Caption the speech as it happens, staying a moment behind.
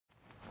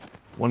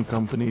One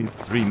company,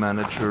 3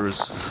 managers,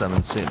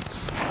 7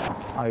 sins.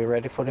 Are you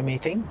ready for the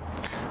meeting?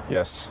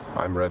 Yes,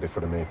 I'm ready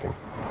for the meeting.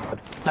 Good.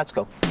 Let's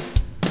go.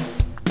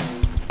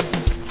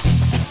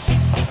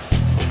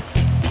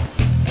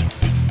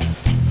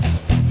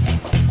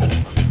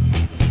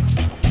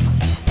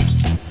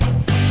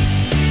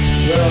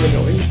 Where are we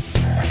going?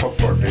 Top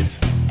floor, please.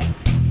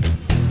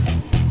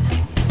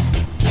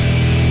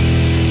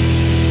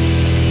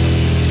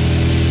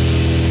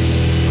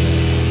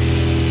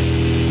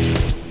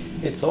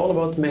 It's all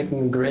about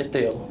making a great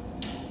deal.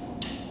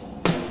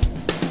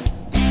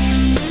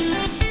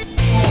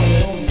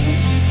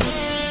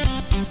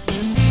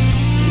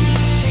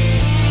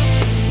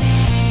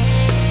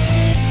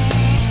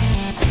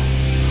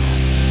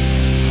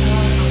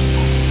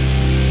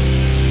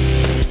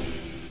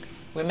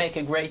 We make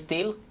a great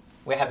deal.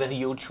 We have a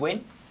huge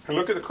win. And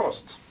look at the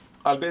costs.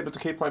 I'll be able to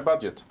keep my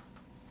budget.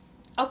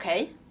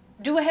 Okay.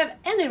 Do we have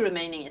any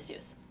remaining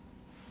issues?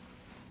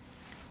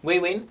 We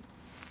win,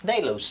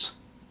 they lose.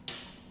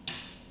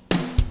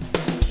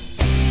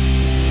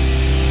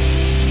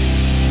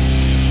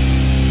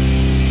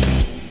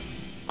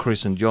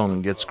 Chris and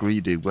John gets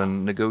greedy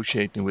when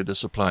negotiating with the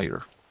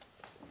supplier.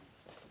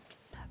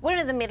 We're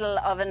in the middle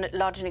of a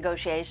large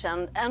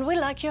negotiation and we'd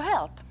like your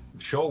help.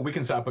 Sure, we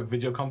can set up a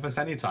video conference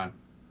anytime.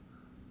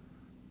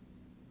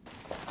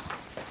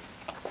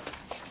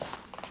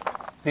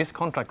 This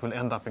contract will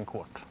end up in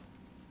court.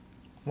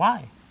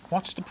 Why?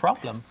 What's the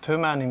problem? Too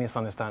many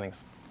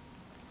misunderstandings.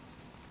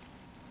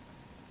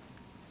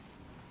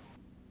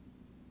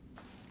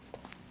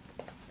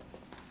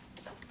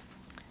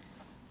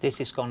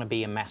 This is gonna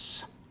be a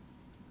mess.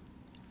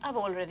 I've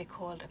already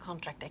called a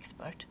contract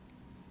expert.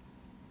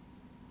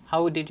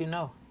 How did you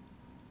know?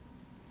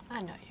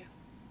 I know you.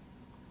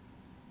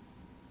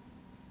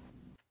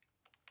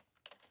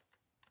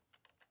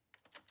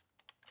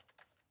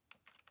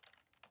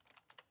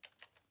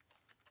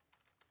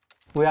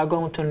 We are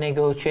going to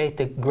negotiate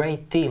a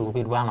great deal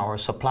with one of our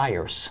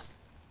suppliers.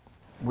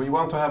 We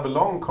want to have a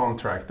long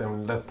contract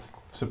and let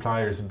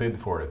suppliers bid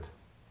for it.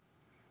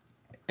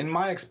 In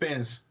my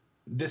experience,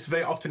 this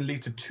very often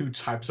leads to 2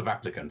 types of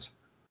applicants.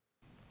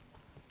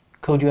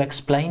 Could you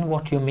explain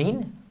what you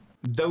mean?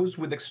 Those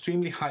with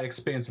extremely high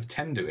experience of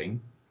tendering,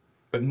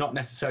 but not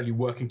necessarily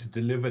working to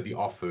deliver the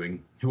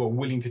offering, who are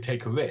willing to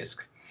take a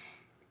risk,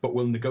 but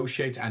will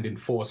negotiate and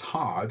enforce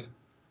hard.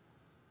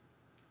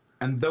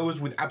 And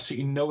those with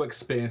absolutely no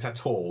experience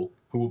at all,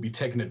 who will be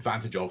taken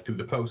advantage of through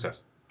the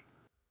process.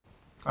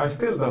 I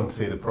still don't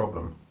see the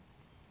problem.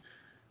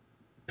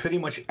 Pretty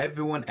much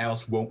everyone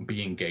else won't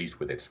be engaged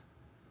with it.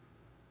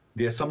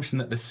 The assumption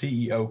that the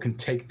CEO can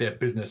take their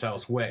business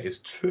elsewhere is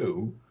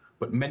true,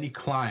 but many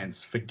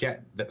clients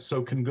forget that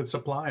so can good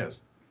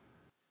suppliers.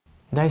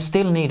 They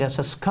still need us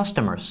as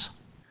customers.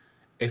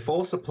 If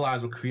all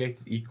suppliers were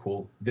created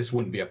equal, this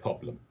wouldn't be a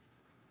problem.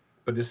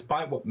 But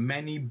despite what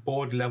many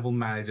board-level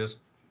managers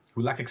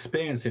who lack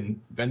experience in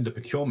vendor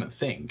procurement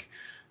think,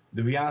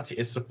 the reality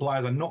is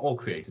suppliers are not all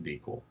created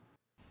equal.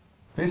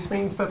 This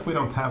means that we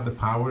don't have the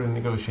power in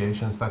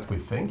negotiations that we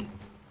think.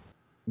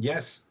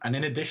 Yes, and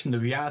in addition, the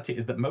reality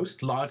is that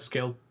most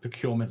large-scale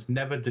procurements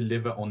never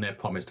deliver on their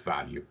promised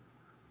value,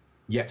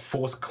 yet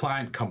force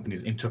client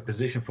companies into a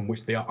position from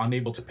which they are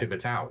unable to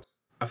pivot out.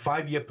 A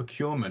 5-year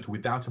procurement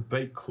without a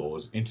break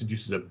clause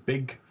introduces a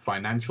big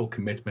financial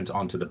commitment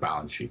onto the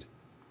balance sheet.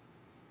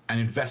 An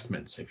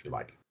investment, if you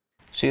like.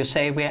 So you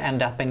say we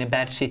end up in a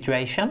bad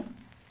situation?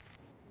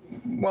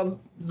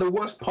 Well, the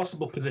worst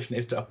possible position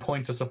is to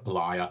appoint a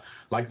supplier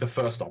like the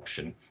first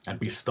option and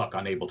be stuck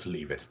unable to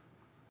leave it.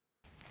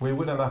 We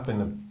would end up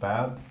in a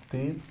bad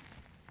deal.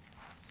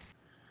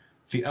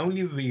 The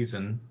only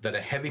reason that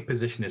a heavy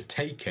position is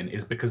taken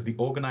is because the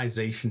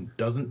organization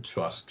doesn't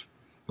trust,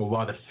 or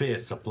rather fear,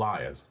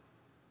 suppliers.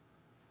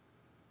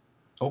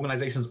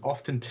 Organizations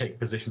often take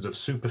positions of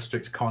super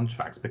strict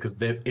contracts because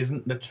there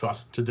isn't the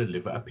trust to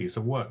deliver a piece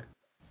of work.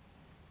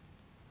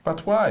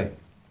 But why?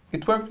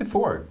 It worked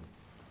before.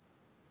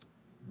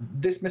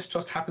 This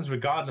mistrust happens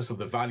regardless of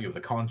the value of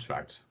the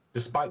contract,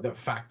 despite the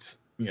fact,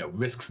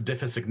 risks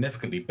differ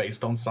significantly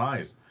based on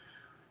size.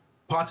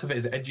 Part of it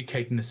is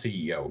educating the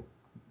CEO,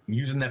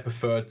 using their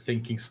preferred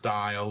thinking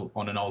style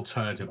on an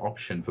alternative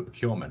option for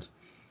procurement,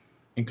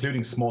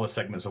 including smaller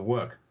segments of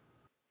work.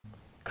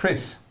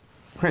 Chris,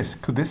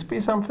 could this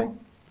be something?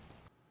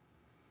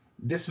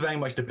 This very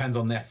much depends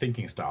on their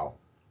thinking style,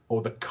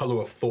 or the color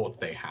of thought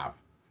they have.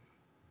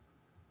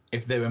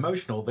 If they're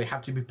emotional, they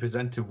have to be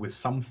presented with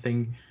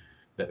something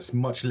that's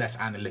much less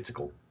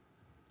analytical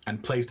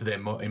and plays to their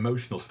more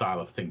emotional style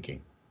of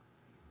thinking,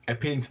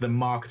 appealing to the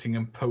marketing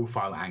and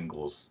profile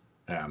angles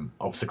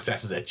of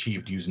successes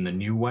achieved using the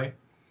new way,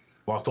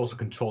 whilst also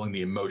controlling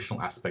the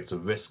emotional aspects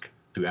of risk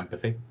through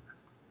empathy.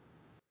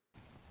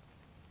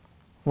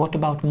 What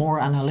about more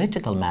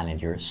analytical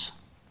managers?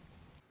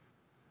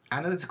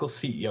 Analytical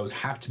CEOs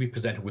have to be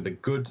presented with a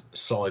good,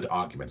 solid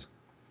argument,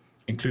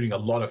 including a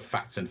lot of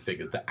facts and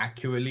figures that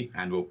accurately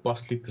and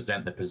robustly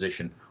present the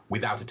position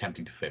without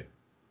attempting to fib,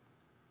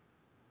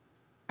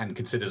 and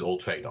considers all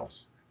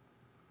trade-offs.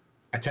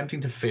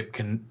 Attempting to fib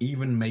can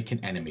even make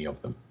an enemy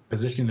of them,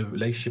 positioning the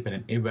relationship in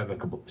an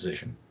irrevocable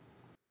position.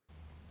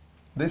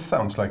 This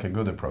sounds like a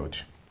good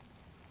approach.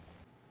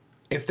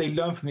 If they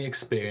learn from the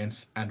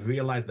experience and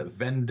realize that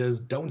vendors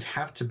don't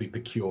have to be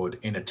procured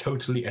in a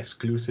totally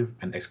exclusive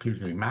and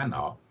exclusionary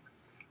manner,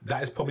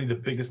 that is probably the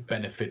biggest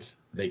benefit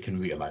they can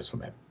realize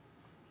from it.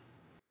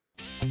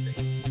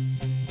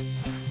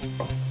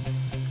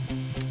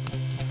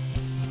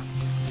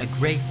 A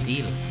great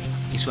deal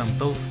is when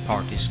both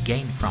parties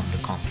gain from the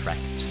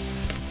contract.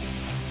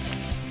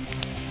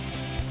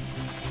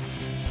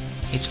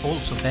 It's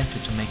also better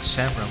to make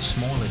several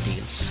smaller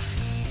deals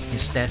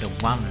instead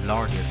of one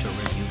larger to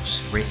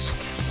reduce risk.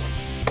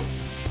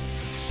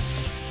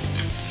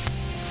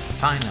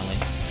 Finally,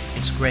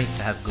 it's great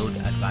to have good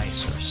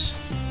advisors.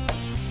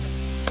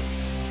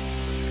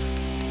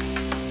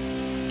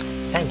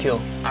 Thank you.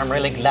 I'm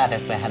really glad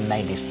that we have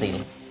made this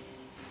deal.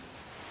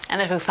 And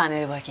that we're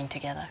finally working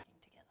together.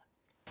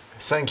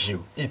 Thank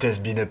you. It has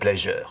been a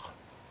pleasure.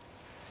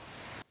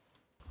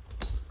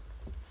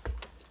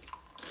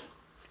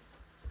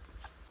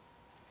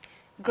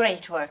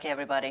 Great work,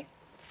 everybody.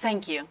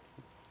 Thank you.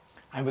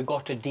 And we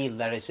got a deal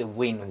that is a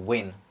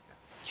win-win.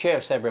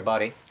 Cheers,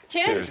 everybody.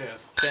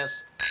 Cheers.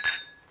 Cheers.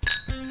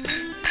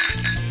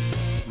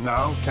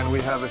 Now, can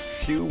we have a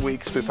few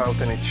weeks without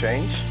any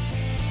change?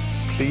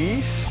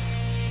 Please?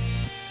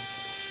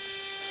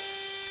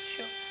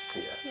 Sure.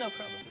 No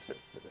problem.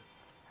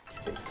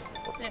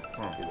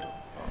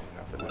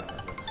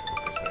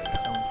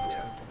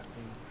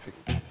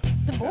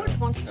 The board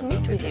wants to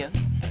meet with you.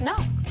 Now.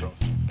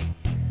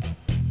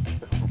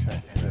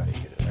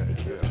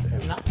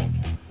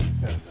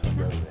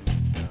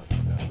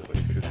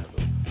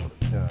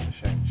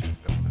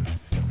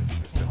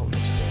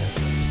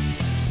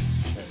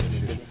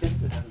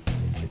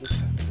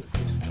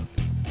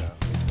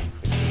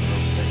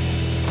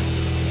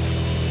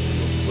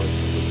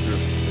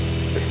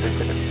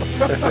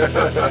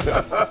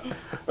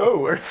 Oh,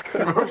 where's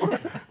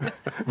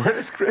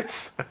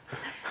Chris?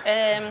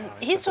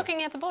 He's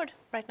talking at the board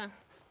right now.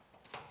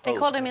 They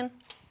called him in.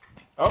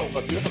 Oh,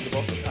 but you have the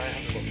bottle.